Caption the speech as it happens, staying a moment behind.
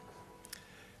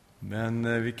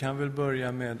Men vi kan väl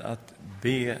börja med att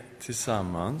be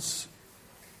tillsammans.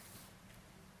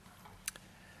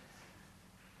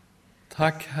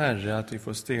 Tack Herre att vi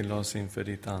får stilla oss inför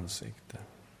ditt ansikte.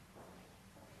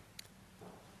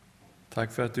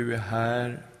 Tack för att du är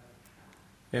här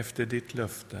efter ditt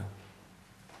löfte.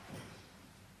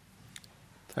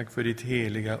 Tack för ditt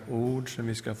heliga ord som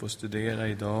vi ska få studera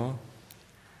idag.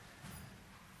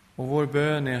 Och vår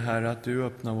bön är, Herre, att du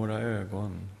öppnar våra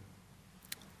ögon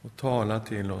och talar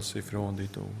till oss ifrån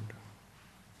ditt ord.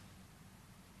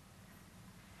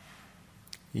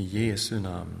 I Jesu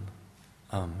namn.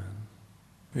 Amen.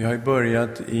 Vi har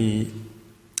börjat i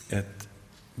ett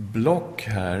block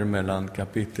här mellan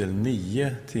kapitel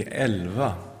 9 till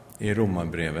 11 i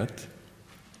Romarbrevet,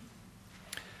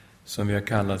 som vi har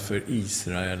kallat för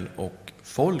Israel och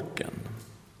folken.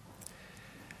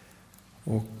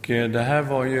 Och det här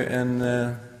var ju en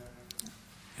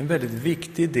väldigt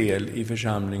viktig del i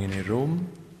församlingen i Rom.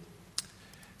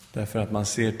 Därför att man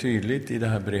ser tydligt i det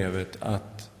här brevet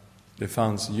att det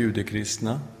fanns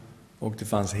judekristna och det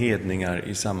fanns hedningar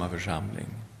i samma församling.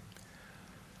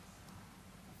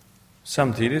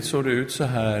 Samtidigt såg det ut så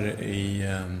här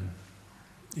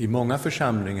i många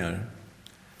församlingar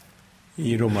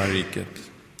i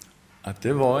romarriket, att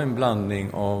det var en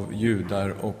blandning av judar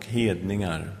och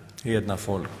hedna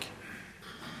folk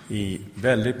i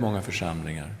väldigt många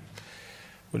församlingar.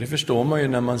 Och det förstår man ju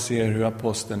när man ser hur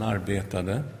aposteln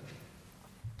arbetade.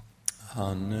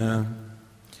 Han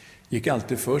gick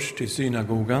alltid först till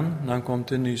synagogan när han kom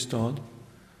till en ny stad.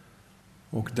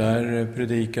 Och där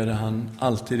predikade han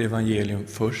alltid evangelium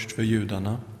först för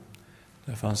judarna.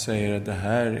 Därför han säger att det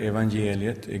här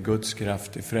evangeliet är Guds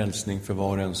kraft till frälsning för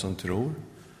var och en som tror.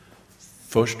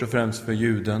 Först och främst för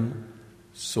juden,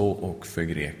 så och för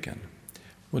greken.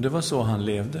 Och det var så han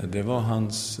levde. Det var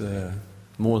hans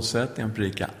målsättning. Han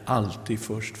predikade alltid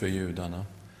först för judarna.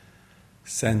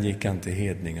 Sen gick han till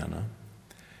hedningarna.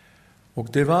 Och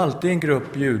det var alltid en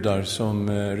grupp judar som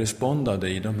respondade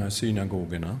i de här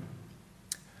synagogorna.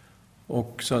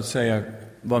 Och så att säga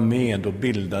var med och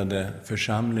bildade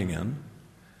församlingen.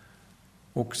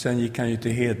 Och sen gick han ju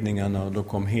till hedningarna och då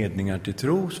kom hedningar till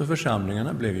tro, så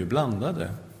församlingarna blev ju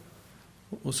blandade.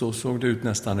 Och så såg det ut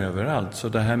nästan överallt. Så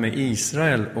det här med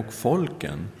Israel och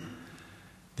folken,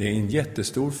 det är en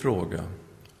jättestor fråga.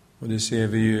 Och det ser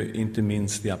vi ju inte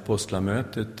minst i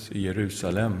apostlamötet i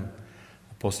Jerusalem,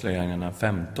 Apostlagärningarna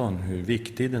 15, hur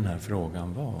viktig den här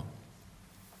frågan var.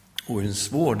 Och hur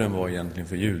svår den var egentligen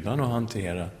för judarna att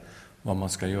hantera, vad man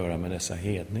ska göra med dessa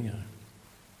hedningar.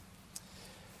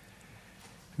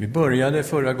 Vi började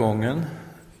förra gången,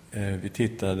 vi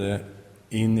tittade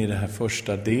in i den här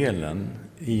första delen.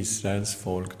 Israels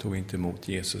folk tog inte emot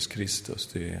Jesus Kristus.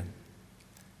 Det är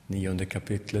 9:e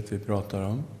kapitlet vi pratar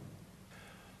om.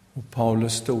 Och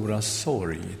Paulus stora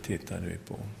sorg tittade vi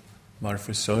på.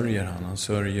 Varför sörjer han? Han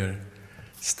sörjer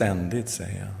ständigt,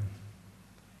 säger han.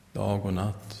 Dag och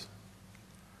natt.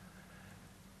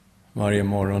 Varje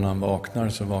morgon han vaknar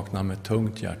så vaknar han med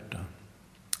tungt hjärta.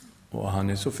 Och han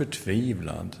är så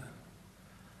förtvivlad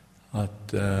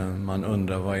att man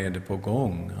undrar vad är det på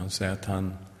gång. Han säger att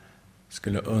han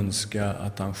skulle önska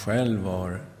att han själv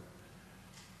var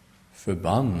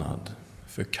förbannad,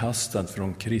 förkastad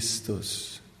från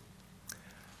Kristus,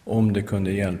 om det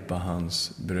kunde hjälpa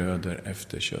hans bröder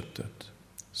efter köttet.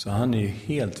 Så han är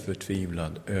helt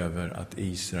förtvivlad över att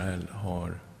Israel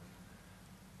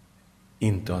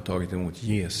inte har tagit emot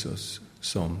Jesus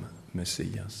som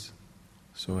Messias.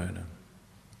 Så är det.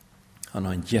 Han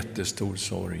har en jättestor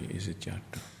sorg i sitt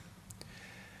hjärta.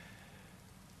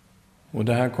 Och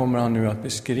det här kommer han nu att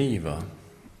beskriva.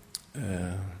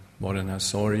 Vad den här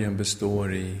sorgen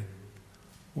består i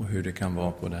och hur det kan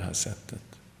vara på det här sättet.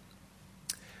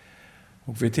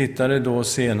 Och vi tittade då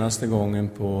senaste gången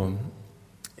på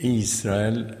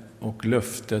Israel och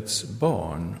löftets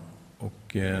barn.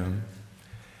 Och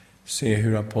se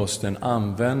hur aposteln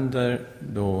använder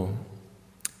då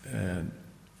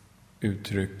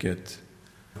uttrycket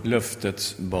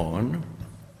löftets barn.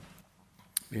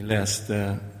 Vi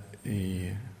läste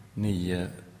i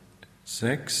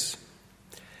 9:6.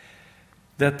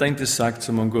 Detta är inte sagt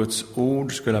som om Guds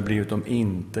ord skulle ha blivit om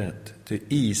intet. Till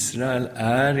Israel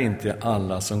är inte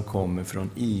alla som kommer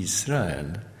från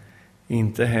Israel.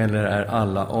 Inte heller är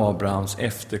alla Abrahams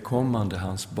efterkommande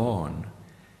hans barn.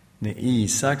 När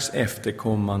Isaks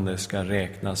efterkommande ska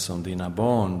räknas som dina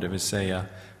barn, det vill säga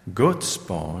Guds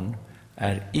barn,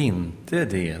 är inte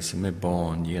det som är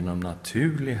barn genom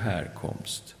naturlig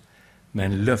härkomst.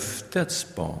 Men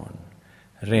löftets barn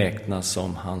räknas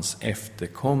som hans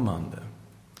efterkommande.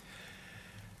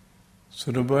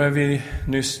 Så då börjar vi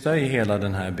nysta i hela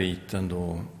den här biten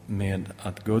då med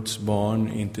att Guds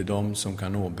barn inte är de som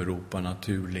kan åberopa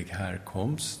naturlig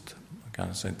härkomst. Man kan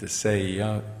alltså inte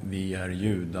säga vi är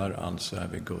judar, alltså är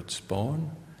vi Guds barn.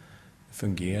 Det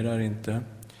fungerar inte.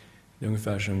 Det är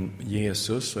ungefär som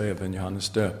Jesus och även Johannes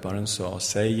döparen sa,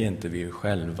 säg inte vi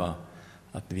själva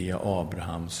att vi är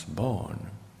Abrahams barn.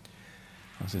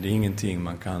 Alltså det är ingenting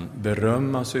man kan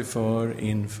berömma sig för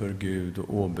inför Gud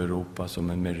och åberopa som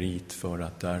en merit för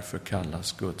att därför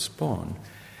kallas Guds barn.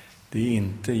 Det är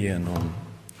inte genom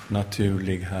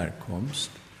naturlig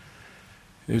härkomst.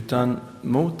 Utan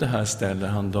mot det här ställer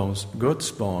han de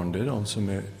Guds barn, det är de som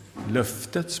är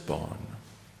löftets barn.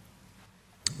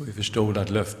 Och vi förstod att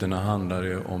löftena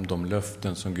handlar om de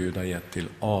löften som Gud har gett till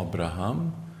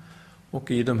Abraham.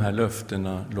 Och i de här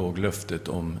löftena låg löftet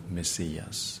om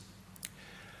Messias.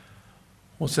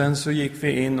 Och sen så gick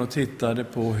vi in och tittade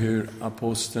på hur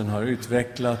aposteln har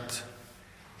utvecklat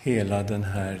hela den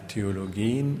här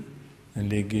teologin. Den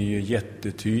ligger ju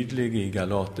jättetydlig i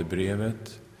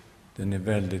Galaterbrevet. Den är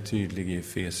väldigt tydlig i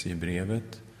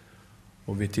Efesierbrevet.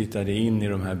 Och vi tittade in i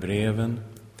de här breven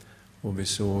och vi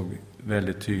såg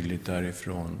väldigt tydligt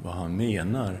därifrån vad han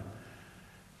menar.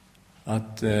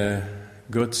 Att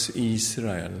Guds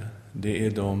Israel, det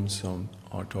är de som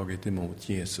har tagit emot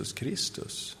Jesus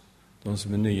Kristus. De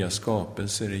som är nya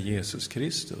skapelser i Jesus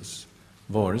Kristus,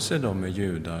 vare sig de är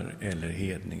judar eller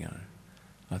hedningar.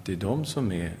 Att det är de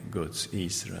som är Guds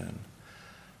Israel.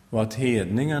 Och att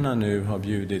hedningarna nu har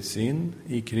bjudits in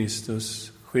i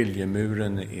Kristus,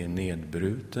 skiljemuren är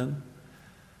nedbruten.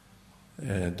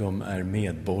 De är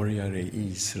medborgare i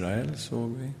Israel,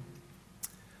 såg vi.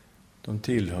 De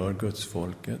tillhör Guds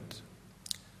folket.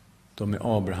 De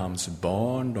är Abrahams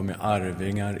barn, de är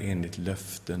arvingar enligt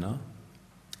löftena.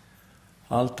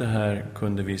 Allt det här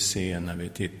kunde vi se när vi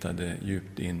tittade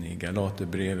djupt in i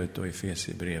Galaterbrevet och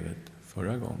Efesierbrevet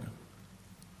förra gången.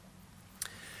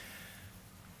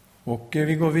 Och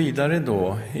vi går vidare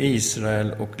då,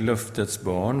 Israel och löftets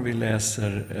barn. Vi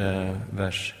läser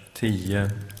vers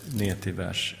 10 ner till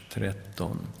vers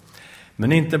 13.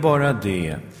 Men inte bara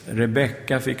det.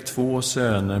 Rebecka fick 2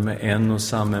 söner med en och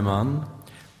samma man,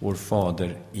 vår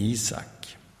fader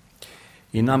Isak.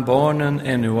 Innan barnen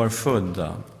ännu var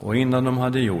födda och innan de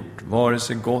hade gjort vare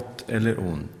sig gott eller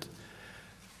ont,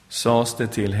 sades det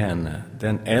till henne,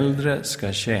 den äldre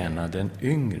ska tjäna den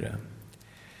yngre.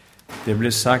 Det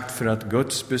blev sagt för att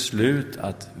Guds beslut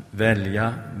att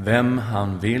välja vem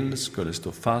han vill skulle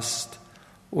stå fast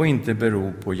och inte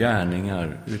bero på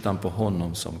gärningar utan på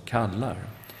honom som kallar.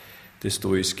 Det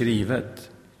står ju skrivet,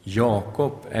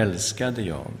 Jakob älskade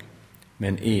jag,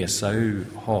 men Esau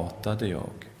hatade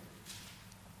jag.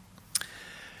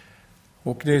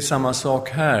 Och det är samma sak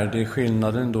här, det är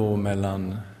skillnaden då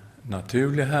mellan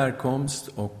naturlig härkomst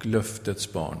och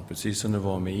löftets barn. Precis som det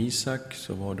var med Isak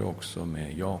så var det också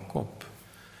med Jakob.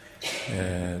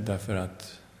 Därför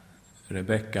att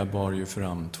Rebecka bar ju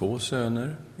fram 2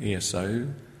 söner, Esau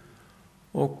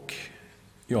och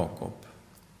Jakob.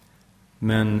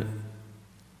 Men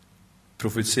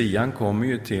profetian kommer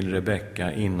ju till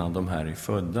Rebecka innan de här är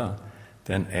födda.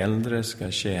 Den äldre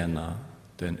ska tjäna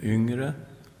den yngre.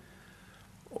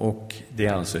 Och det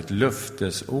är alltså ett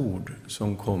löftesord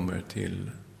som kommer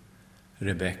till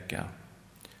Rebecka.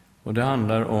 Och det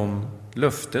handlar om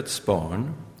löftets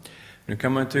barn. Nu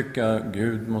kan man tycka att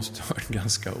Gud måste vara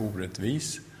ganska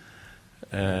orättvis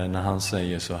när han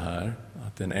säger så här.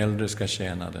 Att den äldre ska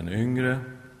tjäna den yngre.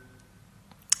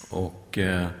 Och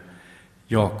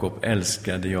Jakob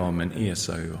älskade jag, men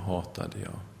Esau hatade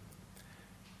jag.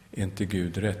 Är inte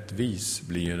Gud rättvis,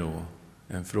 blir då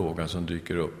en fråga som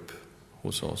dyker upp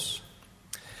hos oss.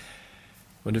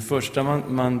 Och det första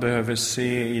man behöver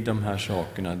se i de här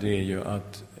sakerna, det är ju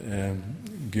att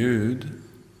Gud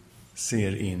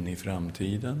ser in i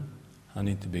framtiden. Han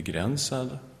är inte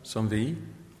begränsad som vi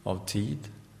av tid.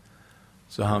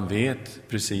 Så han vet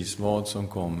precis vad som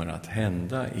kommer att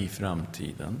hända i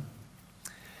framtiden.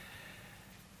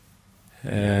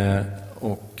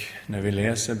 Och när vi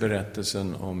läser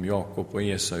berättelsen om Jakob och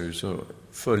Esau så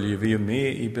följer vi ju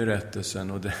med i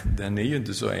berättelsen, och den är ju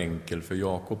inte så enkel, för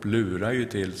Jakob lurar ju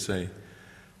till sig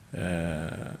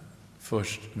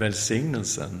först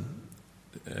välsignelsen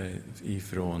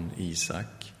ifrån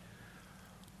Isak,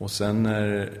 och sen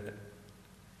när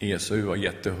Esau var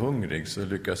jättehungrig så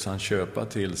lyckas han köpa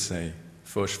till sig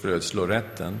först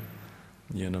frödslorätten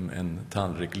genom en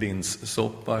tallrik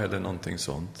linssoppa eller någonting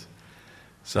sånt.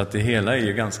 Så att det hela är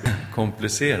ju ganska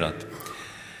komplicerat.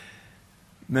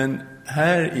 Men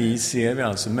här i ser vi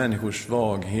alltså människors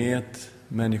svaghet,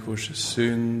 människors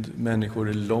synd, människor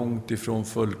är långt ifrån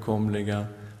fullkomliga.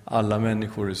 Alla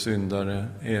människor är syndare,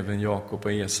 även Jakob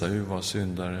och Esau var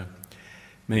syndare.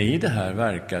 Men i det här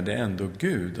verkade ändå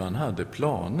Gud, och han hade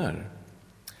planer.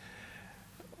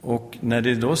 Och när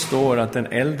det då står att den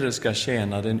äldre ska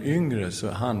tjäna den yngre,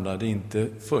 så handlar det inte i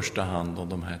första hand om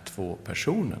de här två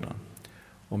personerna,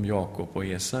 om Jakob och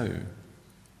Esau.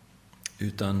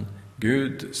 Utan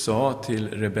Gud sa till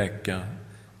Rebecka,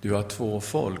 du har två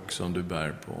folk som du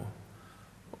bär på.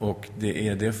 Och det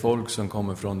är det folk som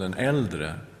kommer från den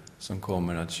äldre som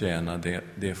kommer att tjäna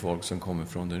det folk som kommer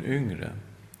från den yngre.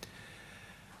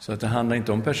 Så att det handlar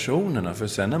inte om personerna, för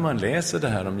sen när man läser det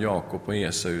här om Jakob och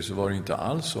Esau, så var det inte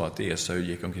alls så att Esau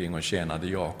gick omkring och tjänade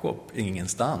Jakob.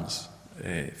 Ingenstans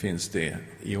finns det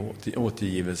i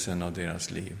återgivelsen av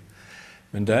deras liv.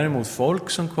 Men däremot folk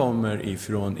som kommer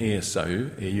ifrån Esau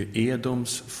är ju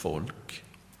Edoms folk.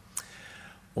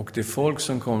 Och det folk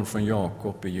som kommer från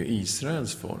Jakob är ju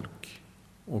Israels folk.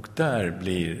 Och där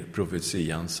blir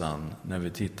profetian sann när vi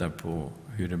tittar på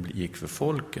hur det gick för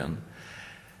folken.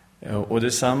 Och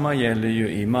detsamma gäller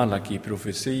ju i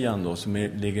Malaki-profetian då, som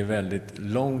ligger väldigt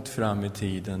långt fram i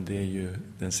tiden. Det är ju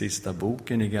den sista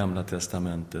boken i Gamla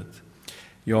testamentet.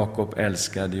 Jakob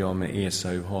älskade jag, med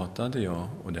Esau hatade jag.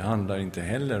 Och det handlar inte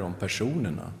heller om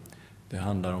personerna. Det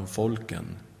handlar om folken.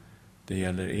 Det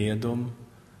gäller Edom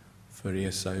för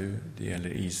Esau, det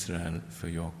gäller Israel för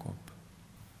Jakob.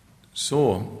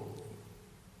 Så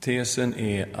tesen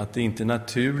är att det inte är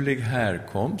naturlig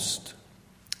härkomst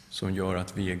som gör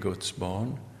att vi är Guds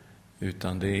barn,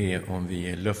 utan det är om vi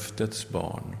är löftets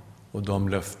barn. Och de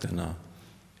löftena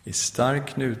är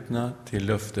starkt knutna till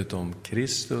löftet om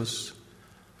Kristus,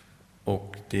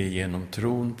 och det är genom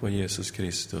tron på Jesus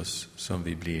Kristus som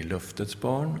vi blir löftets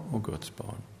barn och Guds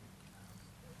barn.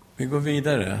 Vi går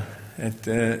vidare. Ett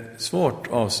svårt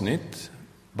avsnitt,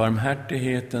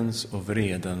 barmhärtighetens och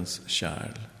vredens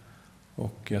kärl.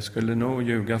 Och jag skulle nog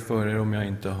ljuga för er om jag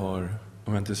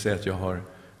inte säger att jag har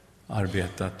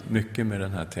arbetat mycket med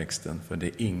den här texten, för det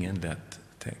är ingen lätt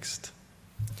text.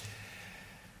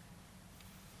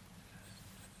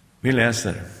 Vi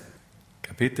läser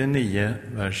kapitel 9,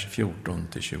 vers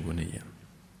 14-29.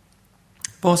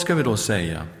 Vad ska vi då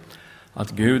säga?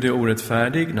 Att Gud är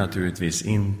orättfärdig? Naturligtvis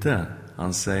inte.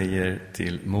 Han säger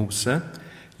till Mose,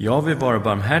 jag vill vara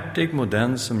barmhärtig mot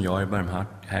den som jag är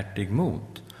barmhärtig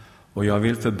mot, och jag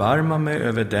vill förbarma mig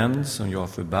över den som jag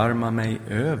förbarmar mig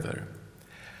över.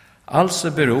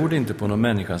 Alltså beror det inte på någon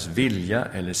människas vilja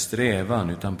eller strävan,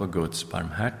 utan på Guds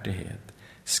barmhärtighet.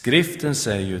 Skriften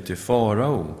säger ju till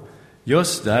farao,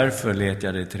 just därför lät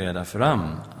jag dig träda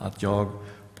fram, att jag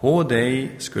på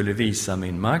dig skulle visa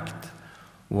min makt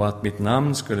och att mitt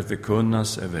namn skulle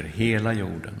förkunnas över hela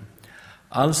jorden.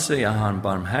 Alltså är han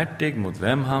barmhärtig mot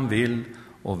vem han vill,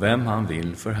 och vem han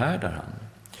vill förhärdar han.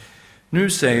 Nu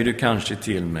säger du kanske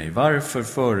till mig, varför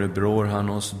förebrår han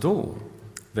oss då?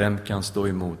 Vem kan stå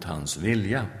emot hans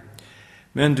vilja?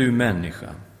 Men du människa,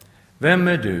 vem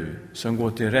är du som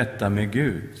går till rätta med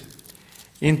Gud?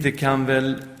 Inte kan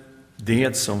väl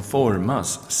det som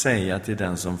formas säga till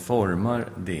den som formar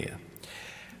det,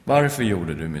 varför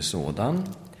gjorde du mig sådan?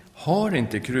 Har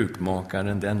inte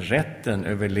krukmakaren den rätten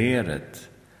över leret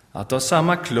att av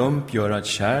samma klump göra ett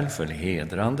kärl för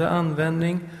hedrande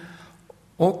användning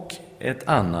och ett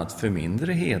annat för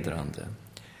mindre hedrande?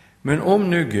 Men om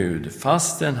nu Gud,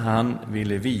 fastän han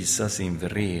ville visa sin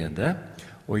vrede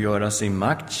och göra sin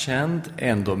makt känd,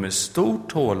 ändå med stort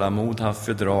tålamod haft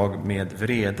fördrag med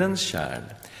vredens kärl,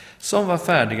 som var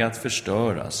färdig att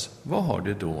förstöras, vad har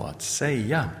det då att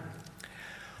säga?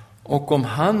 Och om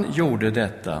han gjorde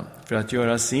detta för att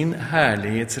göra sin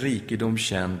härlighets rikedom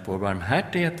känd på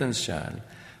barmhärtighetens kärl,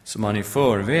 som han i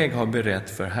förväg har berett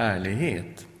för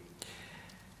härlighet.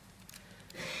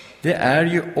 Det är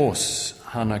ju oss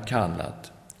han har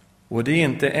kallat, och det är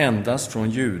inte endast från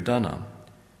judarna,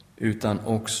 utan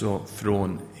också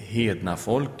från hedna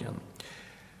folken.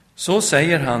 Så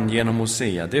säger han genom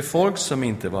Hosea, det folk som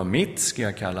inte var mitt ska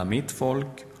jag kalla mitt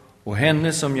folk, och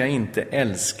henne som jag inte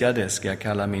älskade ska jag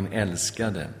kalla min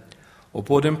älskade. Och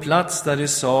på den plats där det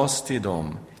sades till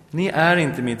dem, ni är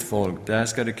inte mitt folk, där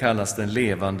ska det kallas den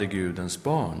levande Gudens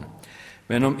barn.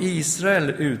 Men om Israel,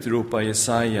 utropar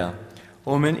Jesaja,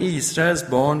 om en Israels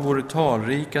barn vore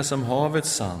talrika som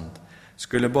havets sand,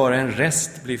 skulle bara en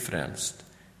rest bli frälst.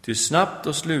 Ty snabbt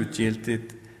och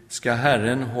slutgiltigt ska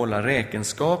Herren hålla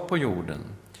räkenskap på jorden.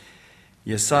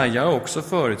 Jesaja har också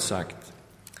förutsagt,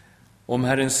 om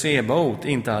Herren Sebaot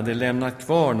inte hade lämnat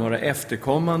kvar några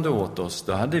efterkommande åt oss,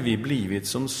 då hade vi blivit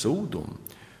som Sodom.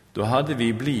 Då hade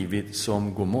vi blivit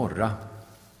som Gomorra.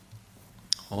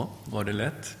 Ja, var det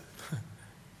lätt?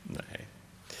 Nej.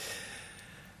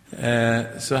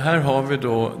 Så här har vi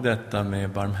då detta med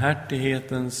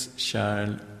barmhärtighetens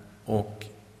kärl och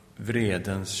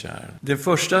vredens kärl. Det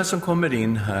första som kommer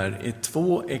in här är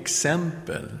 2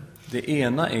 exempel. Det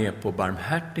ena är på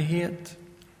barmhärtighet,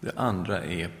 det andra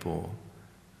är på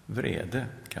vrede,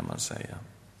 kan man säga.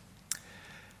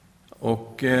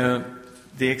 Och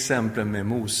det är exemplen med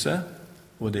Mose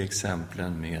och det är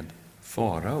exemplen med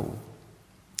farao.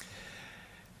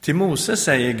 Till Mose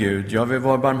säger Gud: jag vill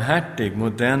vara barmhärtig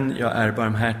mot den jag är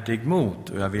barmhärtig mot,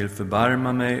 och jag vill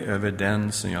förbarma mig över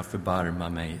den som jag förbarmar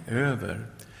mig över.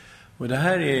 Och det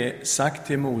här är sagt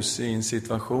till Mose i en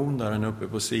situation där han är uppe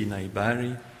på Sinai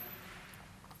berg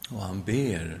och han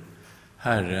ber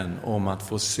Herren om att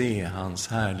få se hans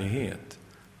härlighet.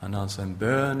 Han har alltså en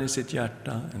bön i sitt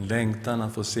hjärta, en längtan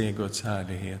att få se Guds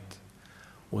härlighet.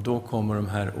 Och då kommer de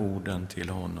här orden till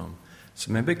honom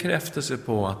som en bekräftelse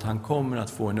på att han kommer att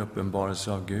få en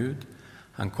uppenbarelse av Gud.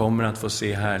 Han kommer att få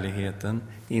se härligheten,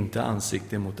 inte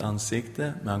ansikte mot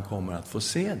ansikte, men han kommer att få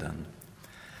se den.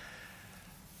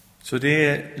 Så det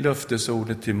är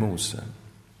löftesordet till Mose.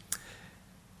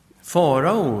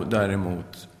 Farao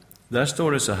däremot, där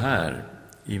står det så här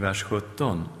i vers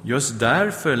 17: just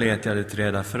därför lät jag det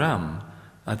träda fram,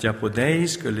 att jag på dig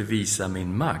skulle visa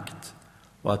min makt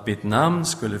och att mitt namn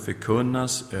skulle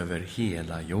förkunnas över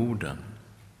hela jorden.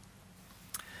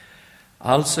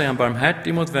 Alltså är han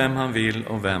barmhärtig mot vem han vill,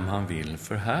 och vem han vill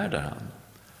förhärdar han.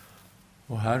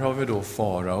 Och här har vi då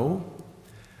farao.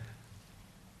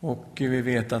 Och vi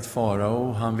vet att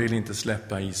farao, han vill inte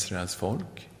släppa Israels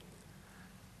folk.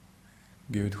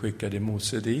 Gud skickade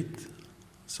Mose dit,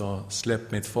 sa: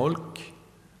 släpp mitt folk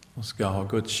och ska ha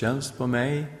gudstjänst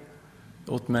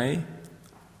åt mig.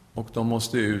 Och de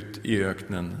måste ut i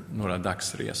öknen några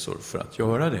dagsresor för att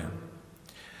göra det.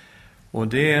 Och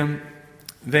det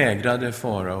vägrade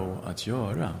farao att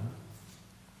göra.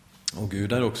 Och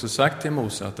Gud har också sagt till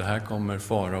Mose att det här kommer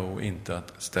farao inte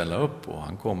att ställa upp på.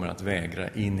 Han kommer att vägra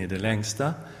in i det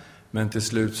längsta, men till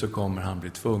slut så kommer han bli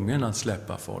tvungen att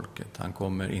släppa folket. Han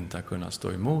kommer inte att kunna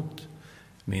stå emot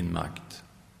min makt.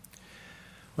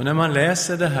 Och när man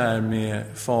läser det här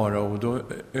med farao, då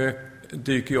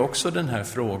dyker ju också den här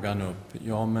frågan upp.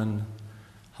 Ja, men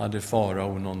hade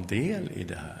farao någon del i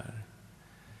det här?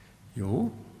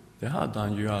 Jo, det hade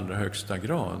han ju i allra högsta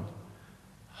grad.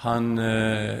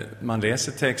 Man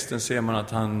läser texten, ser man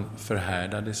att han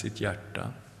förhärdade sitt hjärta.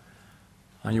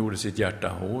 Han gjorde sitt hjärta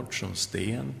hårt som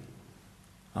sten.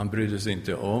 Han brydde sig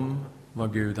inte om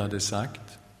vad Gud hade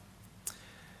sagt.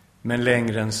 Men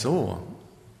längre än så,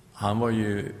 han var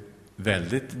ju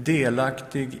väldigt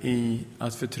delaktig i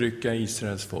att förtrycka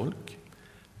Israels folk.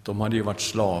 De hade ju varit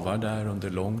slavar där under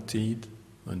lång tid,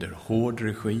 under hård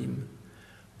regim.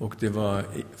 Och det var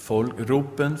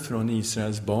ropen från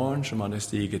Israels barn som hade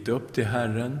stigit upp till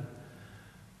Herren,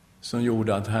 som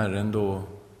gjorde att Herren då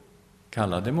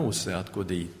kallade Mose att gå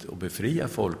dit och befria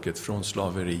folket från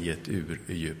slaveriet ur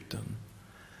Egypten.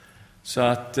 Så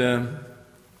att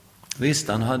visst,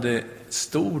 han hade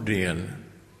stor del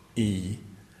i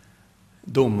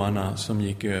domarna som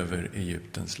gick över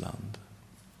Egyptens land.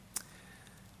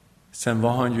 Sen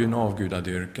var han ju en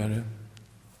avgudadyrkare.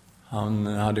 Han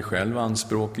hade själv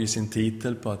anspråk i sin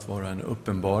titel på att vara en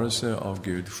uppenbarelse av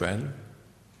Gud själv.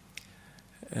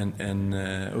 En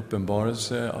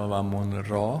uppenbarelse av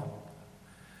Amon-Ra.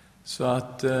 Så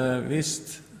att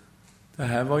visst, det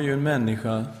här var ju en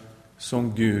människa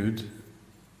som Gud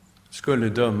skulle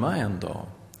döma en dag.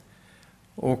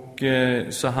 Och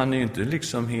så han är ju inte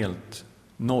liksom helt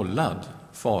nollad,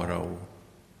 farao,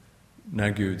 när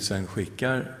Gud sen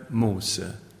skickar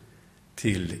Mose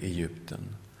till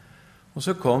Egypten. Och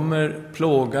så kommer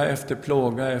plåga efter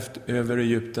plåga över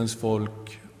Egyptens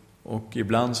folk. Och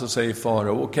ibland så säger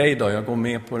farao: okej då, jag går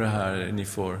med på det här,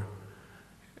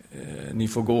 ni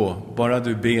får gå. Bara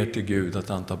du ber till Gud att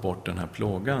han tar bort den här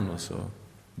plågan. Och så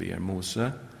ber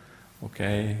Mose.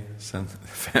 Okej, sen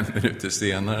 5 minuter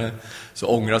senare så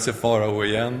ångrar sig farao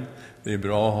igen. Det är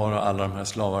bra att ha alla de här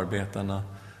slavarbetarna.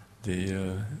 Det är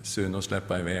ju synd att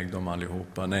släppa iväg dem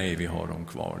allihopa. Nej, vi har dem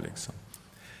kvar liksom.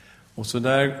 Och så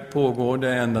där pågår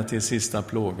det ända till sista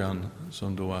plågan,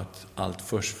 som då att allt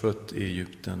förstfött i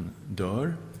Egypten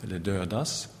dör eller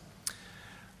dödas.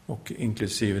 Och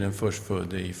inklusive den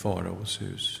förstfödde i faraos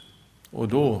hus. Och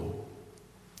då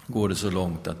går det så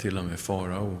långt att till och med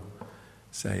farao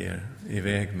säger: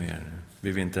 iväg med er,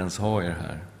 vi vill inte ens ha er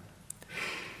här.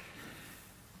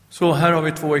 Så här har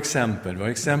vi 2 exempel. Vi har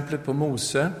exemplet på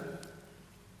Mose,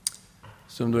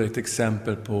 som då är ett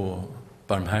exempel på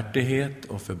barmhärtighet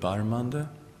och förbarmande.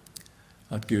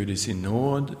 Att Gud i sin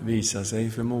nåd visar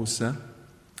sig för Mose.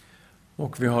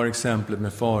 Och vi har exemplet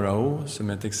med farao som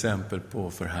ett exempel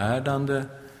på förhärdande,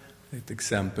 ett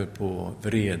exempel på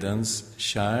vredens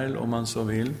kärl om man så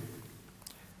vill.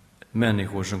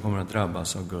 Människor som kommer att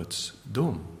drabbas av Guds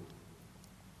dom.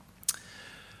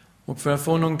 Och för att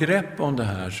få någon grepp om det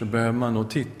här så behöver man nog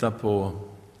titta på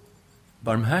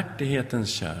barmhärtighetens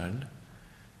kärl.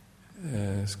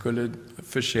 Skulle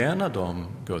förtjäna de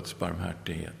Guds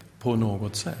barmhärtighet på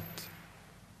något sätt?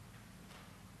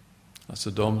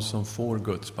 Alltså de som får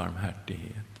Guds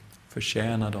barmhärtighet,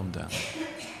 förtjänar de den?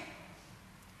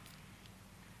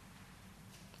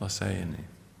 Vad säger ni?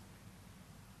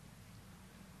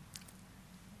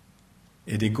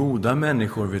 Är det goda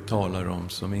människor vi talar om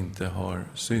som inte har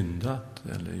syndat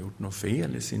eller gjort något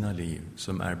fel i sina liv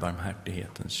som är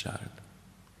barmhärtighetens kärl?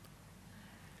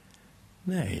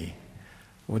 Nej.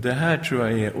 Och det här tror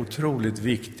jag är otroligt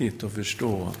viktigt att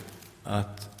förstå,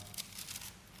 att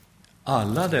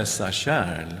alla dessa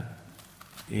kärl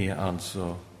är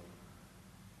alltså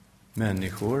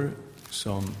människor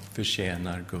som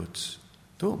förtjänar Guds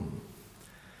dom.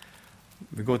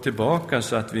 Vi går tillbaka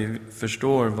så att vi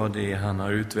förstår vad det är han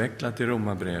har utvecklat i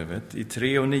Romarbrevet. I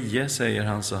 3:9 säger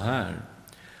han så här: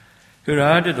 hur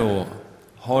är det då?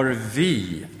 Har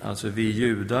vi, alltså vi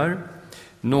judar,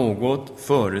 något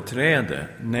företräde?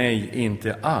 Nej,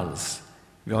 inte alls.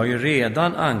 Vi har ju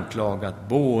redan anklagat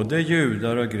både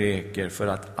judar och greker för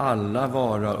att alla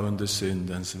vara under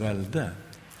syndens välde.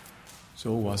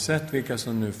 Så oavsett vilka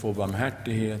som nu får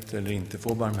barmhärtighet eller inte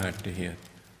får barmhärtighet,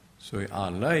 så är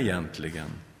alla egentligen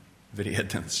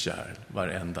vredens kärl,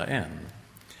 varenda en.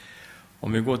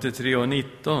 Om vi går till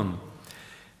 3:19.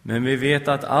 Men vi vet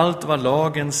att allt vad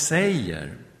lagen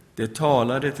säger, det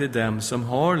talade till dem som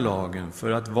har lagen,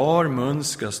 för att var mun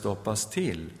ska stoppas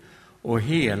till och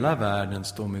hela världen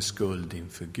står med skuld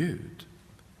inför Gud.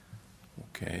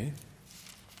 Okej.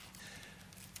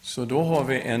 Så då har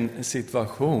vi en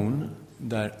situation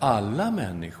där alla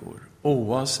människor,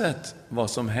 oavsett vad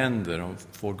som händer, om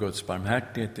får Guds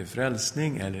barmhärtighet till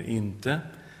frälsning eller inte,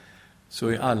 så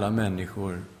är alla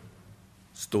människor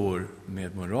står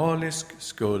med moralisk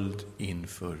skuld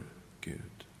inför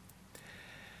Gud.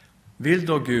 Vill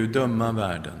då Gud döma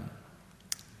världen?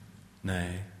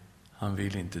 Nej, han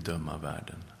vill inte döma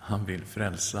världen. Han vill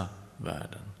frälsa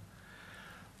världen.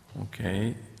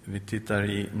 Okej,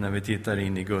 när vi tittar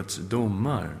in i Guds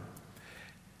domar.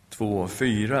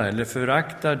 2:4. Eller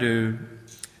föraktar du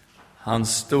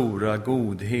hans stora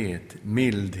godhet,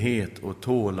 mildhet och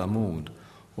tålamod,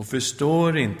 och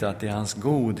förstår inte att det är hans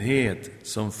godhet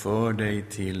som för dig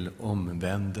till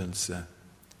omvändelse?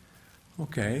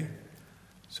 Okej,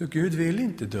 så Gud vill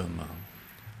inte döma.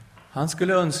 Han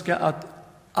skulle önska att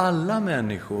alla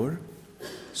människor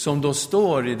som då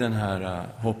står i den här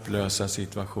hopplösa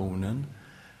situationen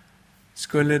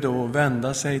skulle då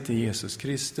vända sig till Jesus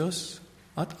Kristus.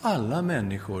 Att alla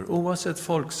människor, oavsett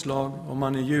folkslag, om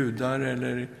man är judar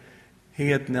eller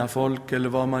hedna folk eller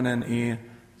vad man än är,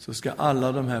 så ska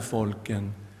alla de här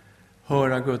folken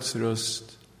höra Guds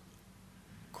röst,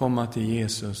 komma till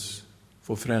Jesus,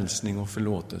 få frälsning och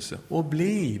förlåtelse och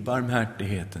bli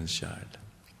barmhärtighetens kärl.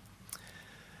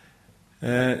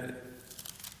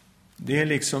 Det är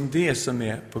liksom det som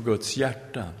är på Guds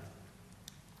hjärta.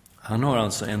 Han har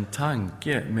alltså en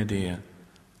tanke med det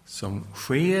som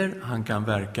sker. Han kan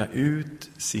verka ut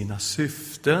sina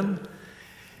syften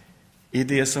i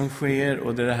det som sker.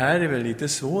 Och det här är väl lite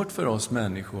svårt för oss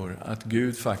människor, att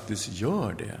Gud faktiskt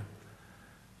gör det.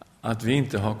 Att vi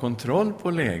inte har kontroll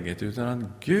på läget, utan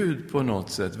att Gud på något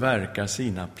sätt verkar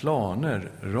sina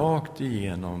planer rakt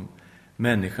igenom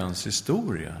människans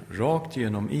historia, rakt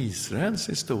genom Israels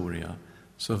historia,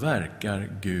 så verkar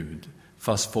Gud,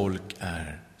 fast folk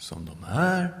är som de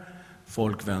är.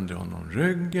 Folk vänder honom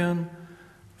ryggen,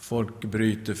 folk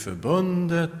bryter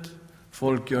förbundet,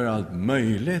 folk gör allt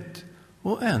möjligt,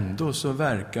 och ändå så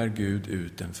verkar Gud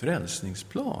ut en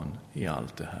frälsningsplan i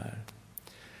allt det här.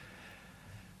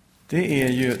 Det är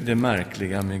ju det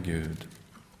märkliga med Gud.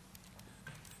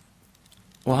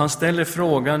 Och han ställer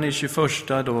frågan i 21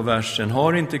 versen: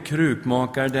 har inte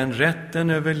krukmakare den rätten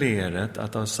över leret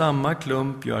att av samma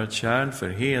klump göra ett kärl för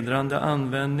hedrande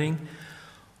användning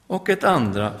och ett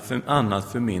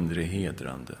annat för mindre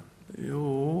hedrande?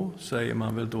 Jo, säger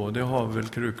man väl då, det har väl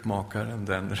krukmakaren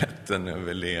den rätten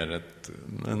över leret.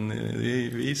 Men det är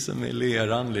vi som är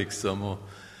leran liksom. Och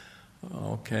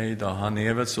okej då, han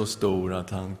är väl så stor att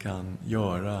han kan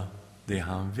göra det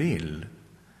han vill.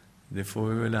 Det får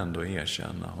vi väl ändå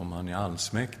erkänna. Om han är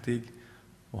allsmäktig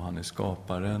och han är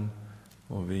skaparen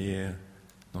och vi är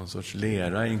någon sorts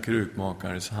lera i en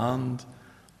krukmakares hand.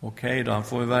 Okej då, han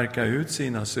får verka ut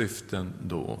sina syften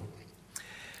då.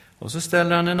 Och så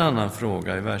ställer han en annan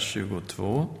fråga i vers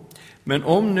 22. Men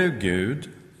om nu Gud,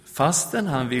 fastän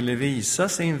han ville visa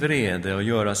sin vrede och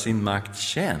göra sin makt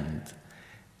känd,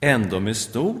 ändå med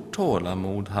stort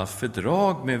tålamod haft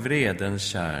fördrag med vredens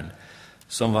kärl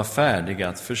som var färdiga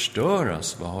att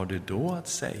förstöras, vad har du då att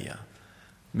säga?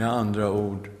 Med andra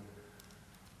ord,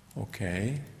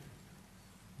 okej,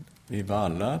 vi var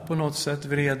alla på något sätt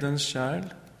vredens kärl.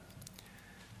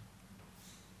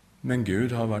 Men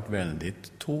Gud har varit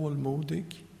väldigt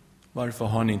tålmodig. Varför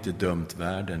har ni inte dömt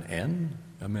världen än?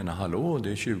 Jag menar, hallå,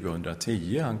 det är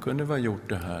 2010. Han kunde ha gjort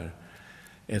det här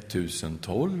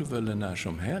 1012 eller när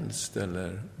som helst.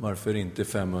 Eller varför inte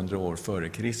 500 år före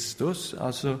Kristus?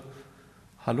 Alltså,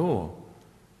 hallå.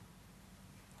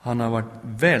 Han har varit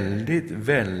väldigt,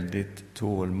 väldigt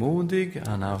tålmodig.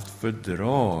 Han har haft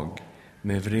fördrag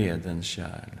med vredens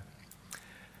kärl.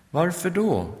 Varför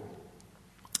då?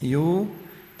 Jo,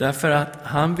 därför att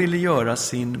han ville göra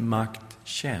sin makt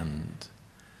känd.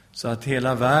 Så att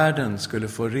hela världen skulle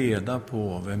få reda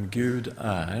på vem Gud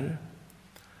är.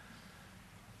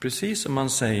 Precis som man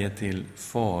säger till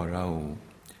farao.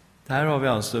 Här har vi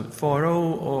alltså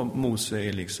farao och Mose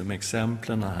är liksom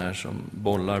exemplen här som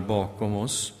bollar bakom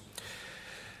oss.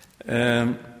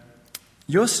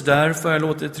 Just därför har jag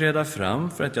låtit träda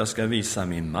fram för att jag ska visa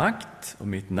min makt och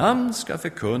mitt namn ska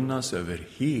förkunnas över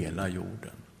hela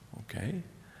jorden. Okej?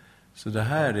 Så det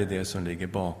här är det som ligger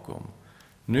bakom.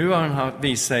 Nu har han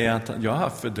visat att jag har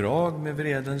haft fördrag med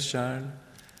vredens kärl.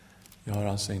 Jag har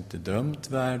alltså inte dömt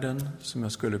världen som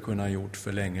jag skulle kunna ha gjort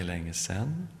för länge, länge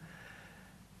sedan.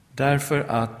 Därför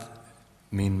att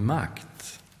min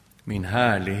makt, min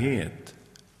härlighet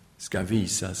ska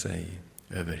visa sig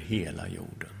över hela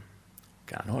jorden.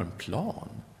 Och han har en plan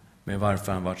med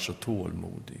varför han varit så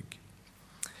tålmodig.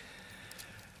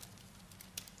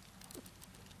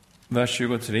 Vers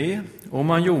 23. Om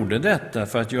man gjorde detta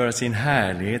för att göra sin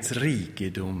härlighets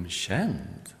rikedom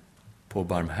känd på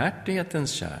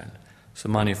barmhärtighetens kärl,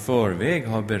 som man i förväg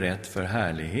har berett för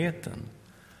härligheten.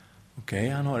 Okej,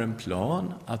 han har en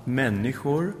plan att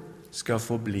människor ska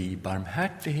få bli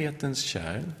barmhärtighetens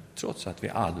kärl, trots att vi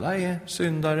alla är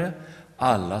syndare,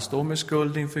 alla står med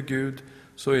skuld inför Gud,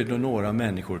 så är det några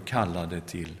människor kallade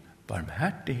till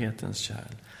barmhärtighetens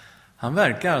kärl. Han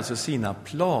verkar alltså sina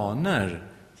planer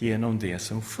genom det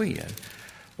som sker.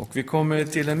 Och vi kommer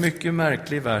till en mycket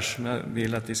märklig vers som jag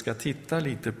vill att vi ska titta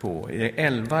lite på. Det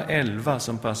är 11:11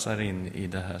 som passar in i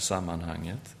det här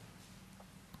sammanhanget.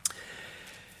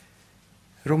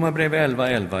 Romarbrevet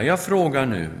 11:11. Jag frågar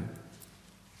nu.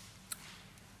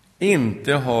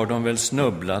 Inte har de väl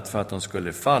snubblat för att de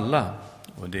skulle falla?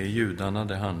 Och det är judarna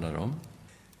det handlar om.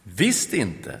 Visst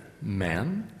inte,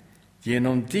 men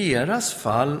genom deras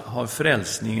fall har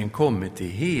frälsningen kommit till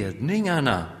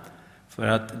hedningarna för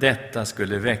att detta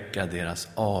skulle väcka deras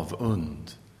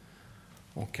avund.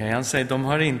 Okej, han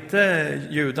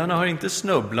säger judarna har inte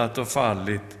snubblat och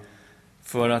fallit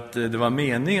för att det var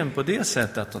meningen på det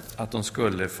sättet att de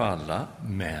skulle falla,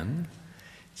 men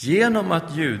genom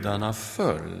att judarna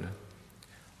föll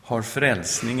har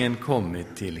frälsningen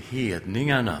kommit till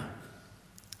hedningarna.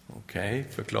 Okej,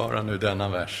 förklara nu denna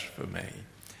vers för mig.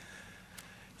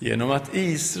 Genom att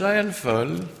Israel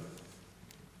föll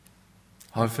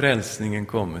har frälsningen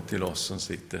kommit till oss som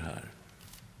sitter här.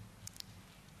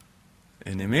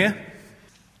 Är ni med?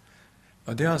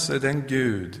 Ja, det är alltså den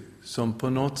Gud som på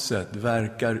något sätt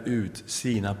verkar ut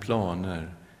sina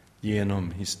planer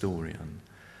genom historien.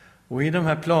 Och i de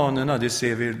här planerna, det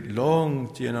ser vi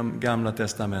långt genom Gamla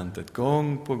testamentet,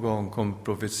 gång på gång kom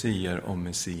profetier om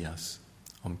Messias,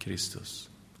 om Kristus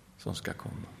som ska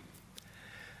komma.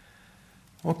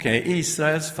 Okej,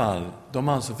 Israels fall, de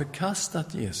har alltså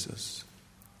förkastat Jesus.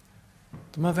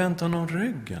 De har vänt honom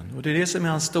ryggen. Och det är det som är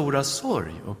hans stora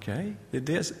sorg. Okej? Det är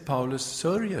det Paulus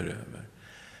sörjer över.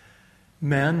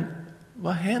 Men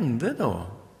vad hände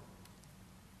då?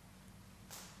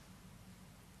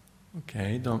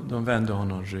 Okej, de vände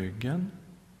honom ryggen.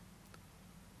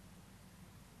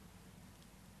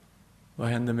 Vad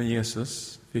hände med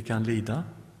Jesus? Fick han lida?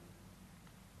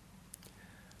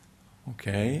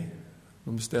 Okej,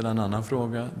 de ställer en annan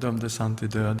fråga. Dömdes han till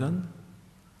döden?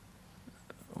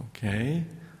 Okej.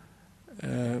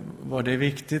 Var det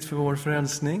viktigt för vår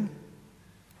frälsning?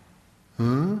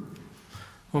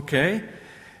 Okej.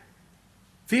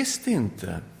 Visst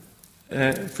inte.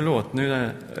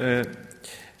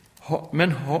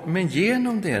 Men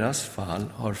genom deras fall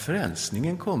har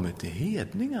frälsningen kommit till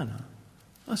hedningarna.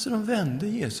 Alltså de vände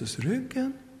Jesus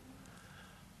ryggen.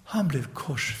 Han blev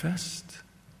korsfäst.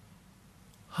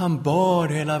 Han bar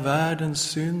hela världens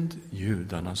synd,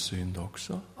 judarnas synd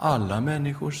också, alla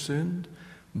människors synd,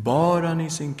 bar han i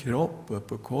sin kropp upp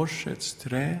på korsets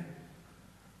trä.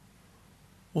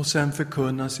 Och sen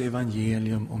förkunnas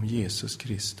evangelium om Jesus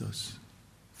Kristus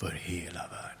för hela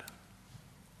världen.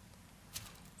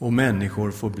 Och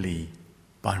människor får bli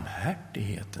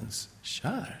barmhärtighetens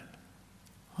kärl.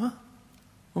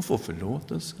 De får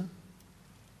förlåtelse.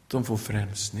 De får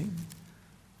frälsning.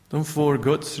 De får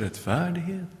Guds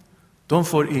rättfärdighet. De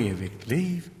får evigt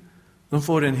liv. De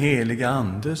får den heliga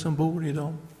ande som bor i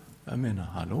dem. Jag menar,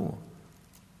 hallå.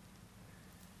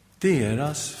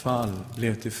 Deras fall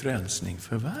blev till frälsning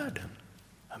för världen.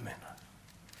 Jag menar.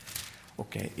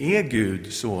 Okej, är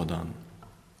Gud sådan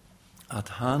att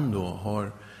han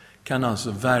då kan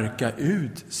alltså verka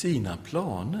ut sina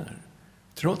planer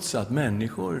trots att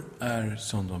människor är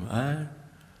som de är?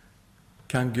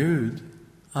 Kan Gud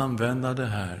använda det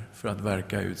här för att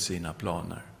verka ut sina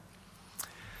planer?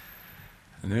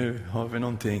 Nu har vi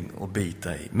någonting att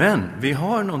bita i. Men vi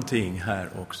har någonting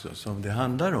här också som det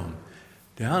handlar om.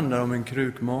 Det handlar om en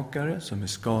krukmakare som är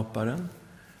skaparen,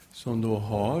 som då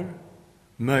har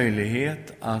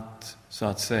möjlighet att, så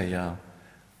att säga,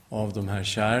 av de här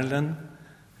kärlen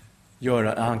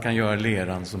han kan göra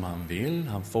leran som han vill.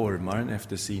 Han formar den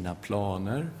efter sina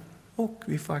planer. Och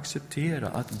vi får acceptera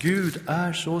att Gud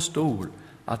är så stor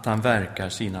att han verkar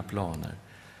sina planer.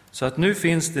 Så att nu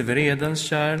finns det vredens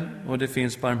kärl och det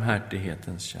finns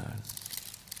barmhärtighetens kärl.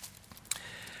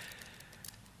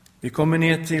 Vi kommer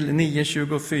ner till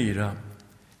 9:24.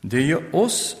 Det är ju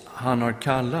oss han har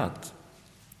kallat.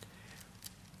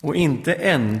 Och inte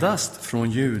endast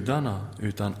från judarna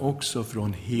utan också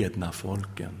från hedna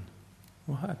folken.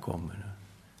 Och här kommer det.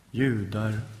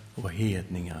 Judar och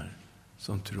hedningar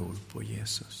som tror på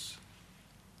Jesus.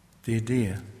 Det är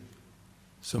det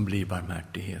som blir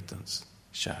barmhärtighetens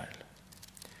kärl.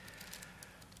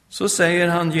 Så säger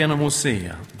han genom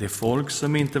Hosea: det folk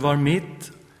som inte var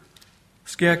mitt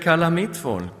ska jag kalla mitt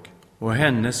folk, och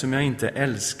henne som jag inte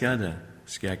älskade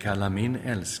ska jag kalla min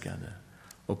älskade.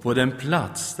 Och på den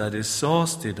plats där det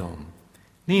sades till dem: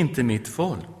 ni är inte mitt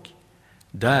folk,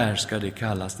 där ska det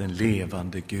kallas den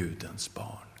levande Gudens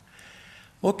barn.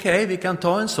 Okej, vi kan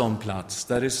ta en sån plats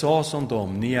där det sades om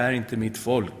dem: ni är inte mitt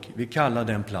folk. Vi kallar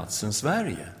den platsen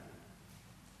Sverige.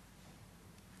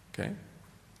 Okej.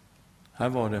 Här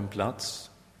var det en plats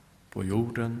på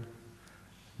jorden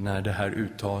när det här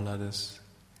uttalades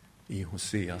i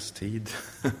Hoseas tid.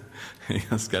 Det är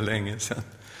ganska länge sedan.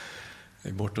 Det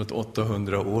är bortåt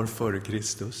 800 år före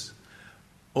Kristus.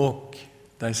 Och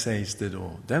där sägs det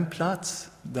då, den plats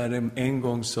där de en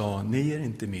gång sa: ni är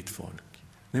inte mitt folk.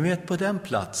 Ni vet, på den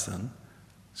platsen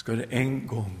ska det en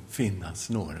gång finnas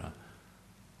några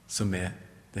som är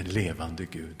den levande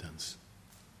Gudens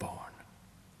barn.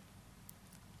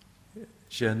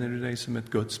 Känner du dig som ett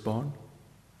Guds barn?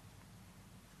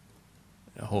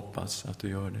 Jag hoppas att du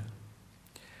gör det.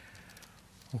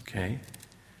 Okej.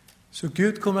 Så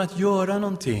Gud kommer att göra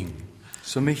någonting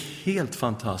som är helt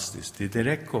fantastiskt. Det är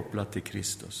direkt kopplat till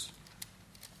Kristus.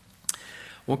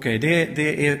 Okej,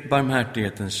 det är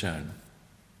barmhärtighetens kärl.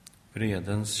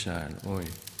 Vredens kärl.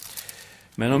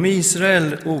 Men om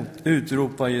Israel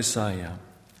utropar Jesaja: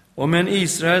 om en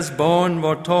Israels barn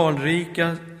var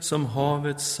talrika som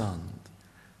havets sand,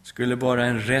 skulle bara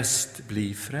en rest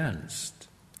bli frälst.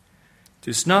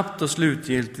 Ty snabbt och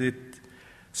slutgiltigt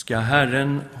ska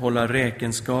Herren hålla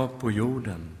räkenskap på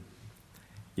jorden.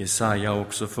 Jesaja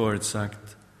också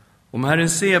förutsagt: om Herren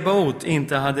Sebaot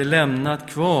inte hade lämnat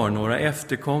kvar några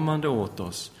efterkommande åt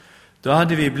oss, då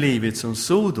hade vi blivit som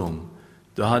Sodom,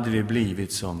 då hade vi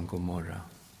blivit som Gomorra.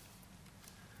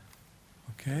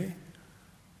 Okej.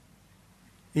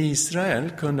 Israel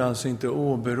kunde alltså inte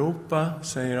åberopa,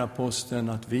 säger aposteln,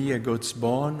 att vi är Guds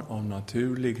barn av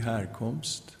naturlig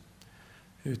härkomst,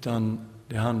 utan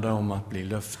det handlar om att bli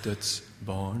löftets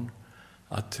barn,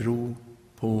 att tro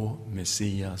på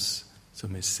Messias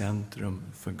som är centrum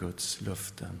för Guds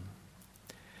löften.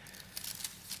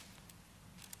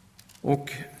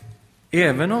 Och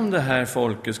även om det här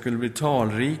folket skulle bli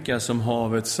talrika som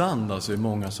havets sand, alltså hur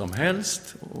många som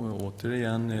helst, och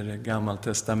återigen är det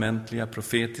gammaltestamentliga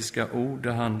profetiska ord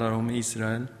det handlar om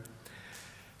Israel,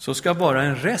 så ska bara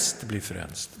en rest bli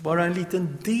frälst. Bara en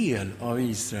liten del av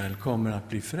Israel kommer att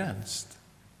bli frälst.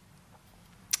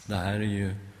 Det här är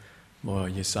ju vad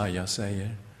Jesaja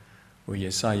säger. Och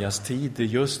Jesajas tid, det är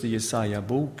just i Jesaja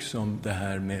bok som det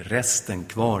här med resten,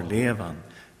 kvarlevan,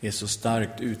 är så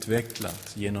starkt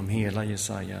utvecklat genom hela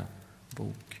Jesaja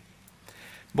bok.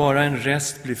 Bara en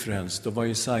rest blir frälst. Och vad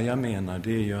Jesaja menar,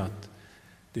 det är ju att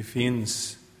det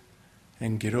finns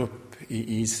en grupp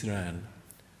i Israel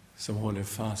som håller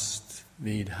fast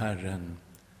vid Herren,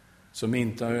 som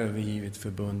inte har övergivit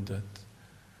förbundet,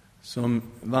 som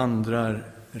vandrar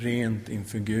rent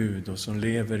inför Gud och som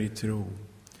lever i tro.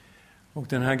 Och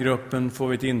den här gruppen får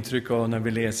vi ett intryck av när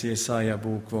vi läser Jesaja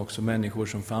bok, var också människor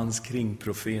som fanns kring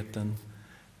profeten,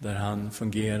 där han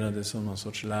fungerade som någon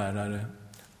sorts lärare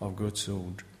av Guds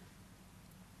ord.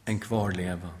 En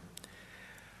kvarleva.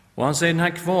 Och han säger, den här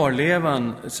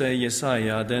kvarlevan, säger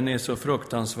Jesaja, den är så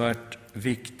fruktansvärt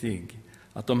viktig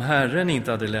att om Herren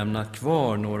inte hade lämnat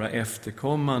kvar några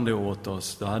efterkommande åt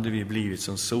oss, då hade vi blivit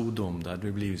som Sodom, då hade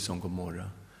vi blivit som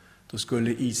Gomorra. Då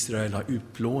skulle Israel ha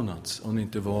utplånats om det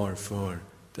inte var för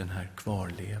den här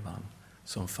kvarlevan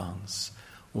som fanns.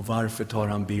 Och varför tar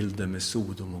han bilden med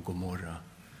Sodom och Gomorra?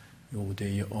 Jo, det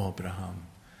är ju Abraham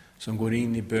som går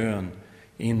in i bön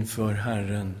inför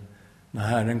Herren. När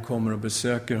Herren kommer och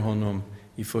besöker honom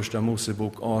i första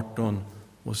Mosebok 18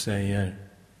 och säger,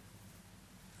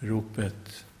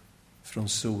 ropet från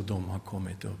Sodom har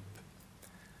kommit upp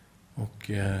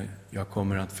och jag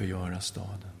kommer att förgöra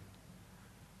staden.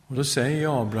 Och då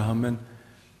säger Abraham,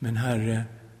 men Herre,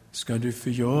 ska du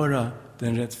förgöra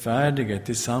den rättfärdige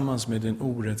tillsammans med den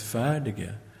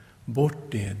orättfärdige?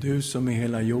 Bort det, du som är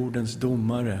hela jordens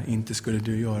domare, inte skulle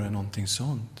du göra någonting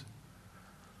sånt.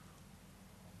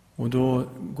 Och då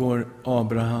går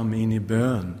Abraham in i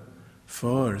bön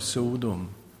för Sodom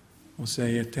och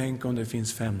säger, tänk om det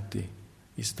finns 50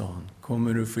 i stan.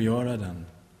 Kommer du förgöra den?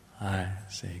 Nej,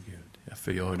 säger Gud, jag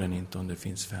förgör den inte om det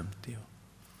finns 50.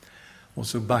 Och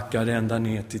så backar det ända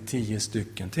ner till 10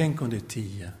 stycken. Tänk om det är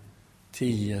 10.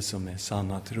 10 som är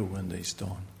sanna troende i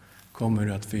stan. Kommer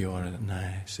du att förgöra den?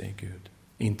 Nej, säger Gud,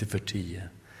 inte för 10.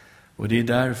 Och det är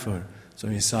därför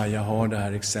som Jesaja har det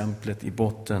här exemplet i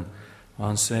botten. Och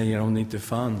han säger, om det inte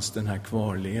fanns den här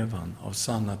kvarlevan av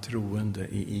sanna troende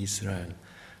i Israel,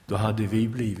 då hade vi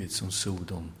blivit som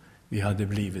Sodom. Vi hade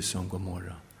blivit som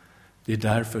Gomorra. Det är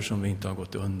därför som vi inte har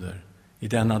gått under i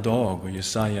denna dag. Och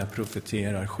Jesaja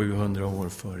profeterar 700 år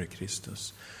före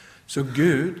Kristus. Så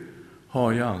Gud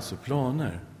har ju alltså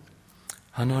planer.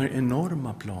 Han har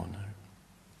enorma planer.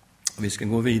 Vi ska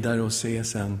gå vidare och se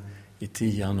sen i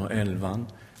 10 och 11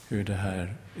 hur det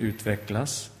här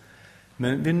utvecklas.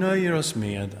 Men vi nöjer oss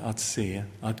med att se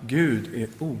att Gud är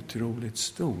otroligt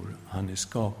stor. Han är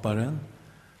skaparen,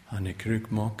 han är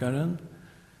krukmakaren.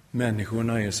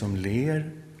 Människorna är som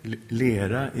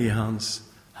lera i hans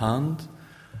hand.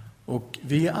 Och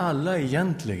vi är alla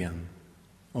egentligen,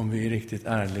 om vi är riktigt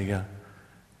ärliga,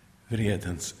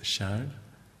 vredens kärl.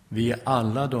 Vi är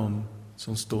alla de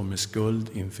som står med skuld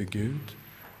inför Gud.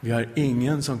 Vi har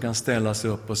ingen som kan ställa sig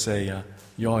upp och säga,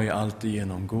 jag är alltid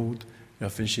genom god,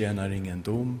 jag förtjänar ingen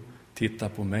dom, titta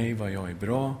på mig vad jag är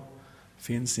bra.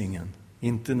 Finns ingen,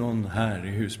 inte någon här i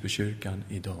Husbykyrkan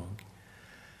idag.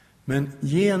 Men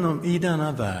i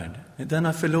denna värld,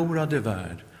 denna förlorade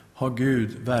värld, har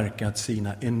Gud verkat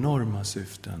sina enorma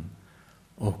syften.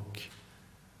 Och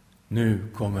nu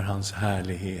kommer hans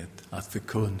härlighet att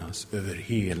förkunnas över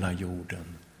hela jorden.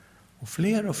 Och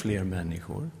fler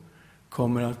människor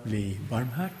kommer att bli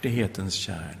barmhärtighetens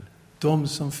kärl. De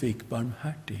som fick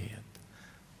barmhärtighet.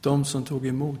 De som tog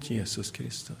emot Jesus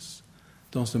Kristus.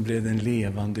 De som blev den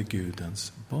levande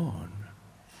Gudens barn.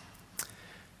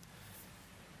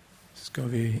 Ska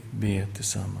vi be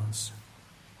tillsammans.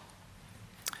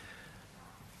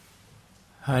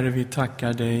 Herre, vi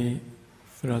tackar dig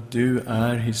för att du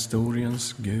är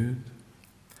historiens Gud.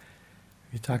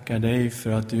 Vi tackar dig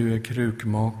för att du är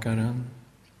krukmakaren.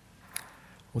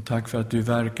 Och tack för att du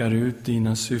verkar ut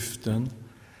dina syften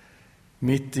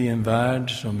mitt i en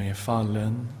värld som är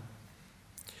fallen.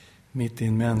 Mitt i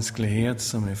en mänsklighet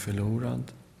som är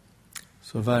förlorad.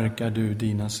 Så verkar du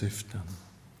dina syften.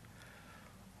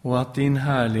 Och att din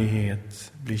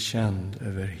härlighet blir känd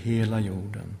över hela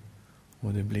jorden.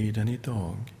 Och det blir den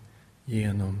idag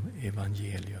genom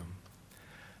evangelium.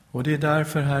 Och det är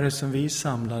därför, Herre, som vi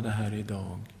samlade här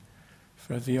idag.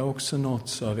 För att vi har också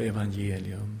nåtts av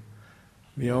evangelium.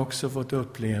 Vi har också fått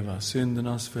uppleva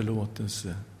syndernas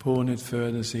förlåtelse,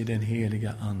 pånyttfödelse i den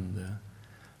heliga Ande.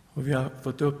 Och vi har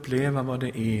fått uppleva vad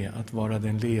det är att vara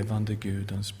den levande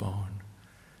Gudens barn.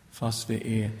 Fast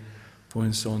vi är på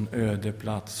en sån öde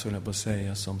plats, så jag på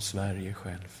säga, som Sverige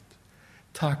självt.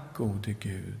 Tack, gode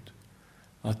Gud,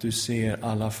 att du ser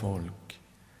alla folk,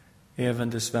 även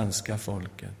det svenska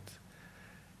folket,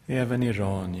 även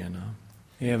iranierna,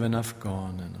 även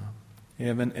afghanerna,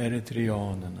 även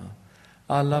eritreanerna,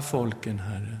 alla folken,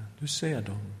 Herre, du ser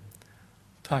dem.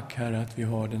 Tack, Herre, att vi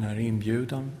har den här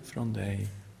inbjudan från dig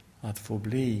att få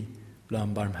bli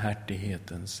bland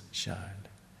barmhärtighetens kärl.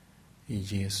 I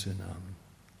Jesu namn.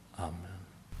 Amen.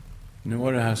 Nu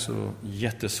var det här så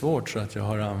jättesvårt så att jag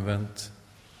har använt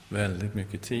väldigt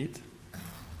mycket tid.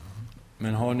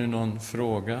 Men har ni någon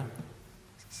fråga?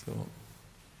 Så.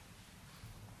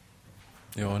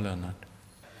 Ja, Lennart.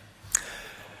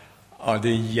 Ja, det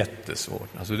är jättesvårt.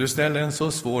 Alltså, du ställer en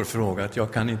så svår fråga att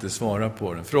jag kan inte svara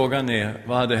på den. Frågan är,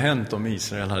 vad hade hänt om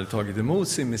Israel hade tagit emot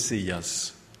sin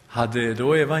Messias? Hade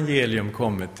då evangelium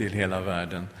kommit till hela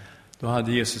världen? Då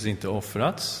hade Jesus inte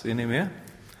offrats, är ni med?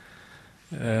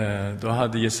 Då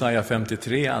hade Jesaja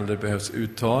 53 aldrig behövts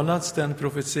uttalats, den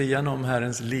profetian om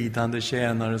Herrens lidande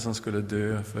tjänare som skulle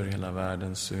dö för hela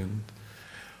världens synd.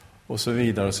 Och så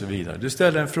vidare och så vidare. Du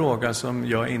ställer en fråga som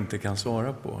jag inte kan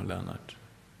svara på, Lennart.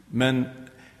 Men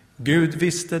Gud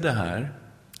visste det här.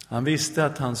 Han visste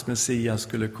att hans Messias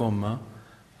skulle komma.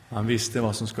 Han visste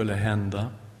vad som skulle hända.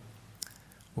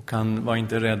 Och han var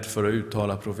inte rädd för att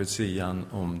uttala profetian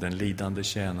om den lidande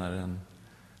tjänaren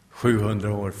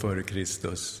 700 år före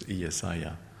Kristus i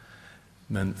Jesaja.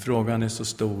 Men frågan är så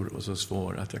stor och så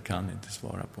svår att jag kan inte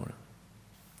svara på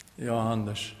den. Ja,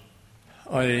 Anders.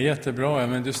 Ja, det är jättebra.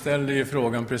 Men du ställde ju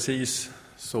frågan precis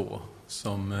så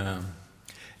som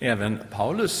även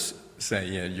Paulus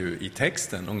säger ju i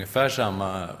texten. Ungefär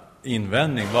samma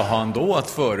invändning. Vad har han då att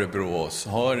förebrå oss?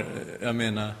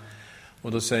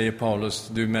 Och då säger Paulus,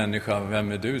 du människa,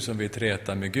 vem är du som vill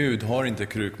träta med Gud? Har inte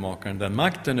krukmakaren den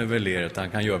makten över er att han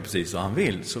kan göra precis vad han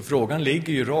vill? Så frågan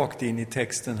ligger ju rakt in i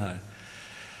texten här.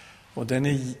 Och den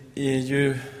är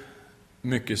ju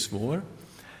mycket svår.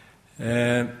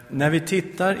 När vi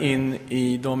tittar in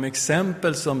i de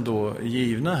exempel som då är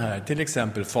givna här, till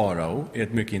exempel farao är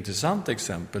ett mycket intressant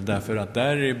exempel, därför att där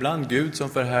är det ibland Gud som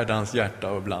förhärdar hans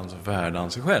hjärta och ibland som förhärdar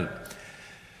han sig själv.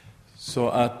 Så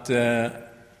att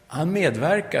han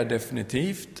medverkar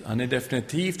definitivt, han är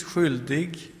definitivt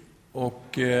skyldig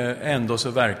och ändå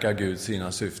så verkar Gud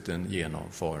sina syften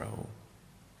genom farao.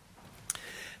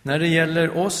 När det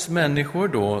gäller oss människor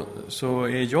då, så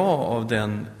är jag av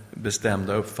den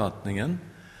bestämda uppfattningen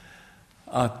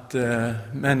att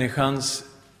människans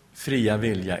fria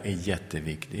vilja är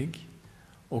jätteviktig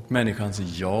och människans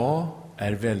ja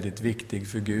är väldigt viktig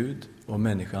för Gud och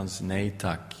människans nej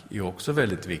tack är också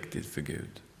väldigt viktigt för Gud.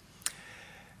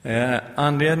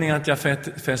 Anledningen att jag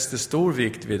fäster stor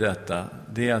vikt vid detta,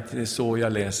 det är att det är så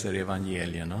jag läser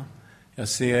evangelierna. Jag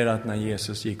ser att när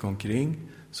Jesus gick omkring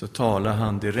så talade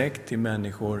han direkt till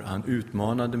människor, han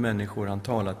utmanade människor, han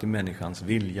talade till människans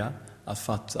vilja att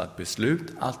fatta ett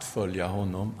beslut, att följa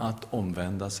honom, att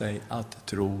omvända sig, att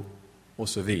tro och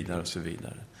så vidare och så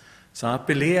vidare. Så han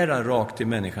appellerar rakt till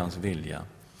människans vilja.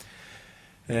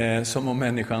 Som om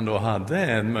människan då hade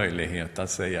en möjlighet att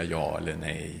säga ja eller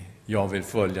nej. Jag vill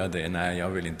följa dig, nej jag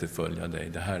vill inte följa dig,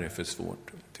 det här är för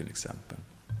svårt till exempel.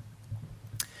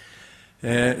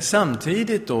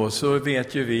 Samtidigt då så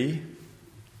vet ju vi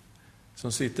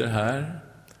som sitter här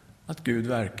att Gud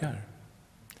verkar.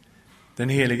 Den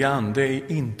heliga ande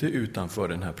är inte utanför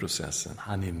den här processen,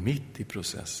 han är mitt i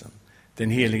processen. Den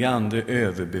heliga ande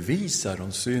överbevisar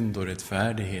om synd och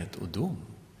rättfärdighet och dom.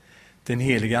 Den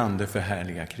heliga ande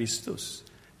förhärligar Kristus.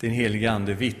 Den heliga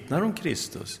ande vittnar om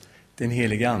Kristus. Den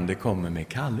heliga ande kommer med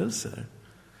kallelser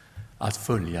att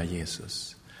följa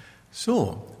Jesus.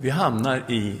 Så vi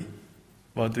hamnar i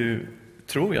vad du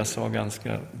tror jag sa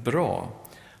ganska bra,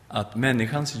 att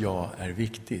människans ja är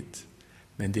viktigt.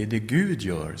 Men det är det Gud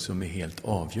gör som är helt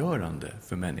avgörande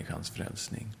för människans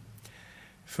frälsning.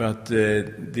 För att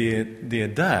det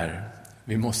är där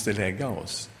vi måste lägga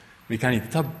oss. Vi kan inte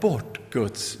ta bort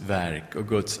Guds verk och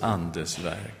Guds andes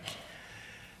verk.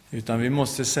 Utan vi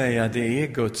måste säga att det är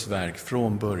Guds verk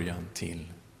från början till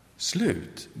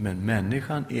slut. Men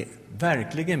människan är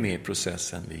verkligen med i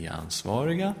processen. Vi är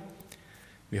ansvariga,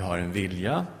 vi har en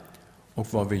vilja. Och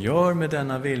vad vi gör med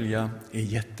denna vilja är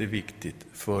jätteviktigt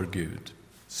för Gud.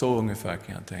 Så ungefär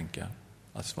kan jag tänka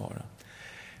att svara.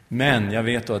 Men jag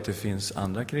vet då att det finns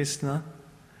andra kristna,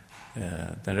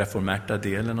 den reformerta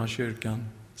delen av kyrkan,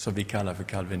 som vi kallar för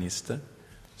kalvinister,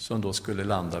 som då skulle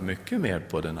landa mycket mer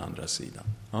på den andra sidan.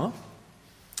 Ja.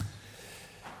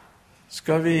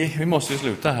 Vi måste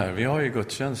sluta här. Vi har ju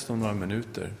gudstjänst om några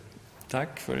minuter.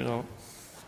 Tack för idag.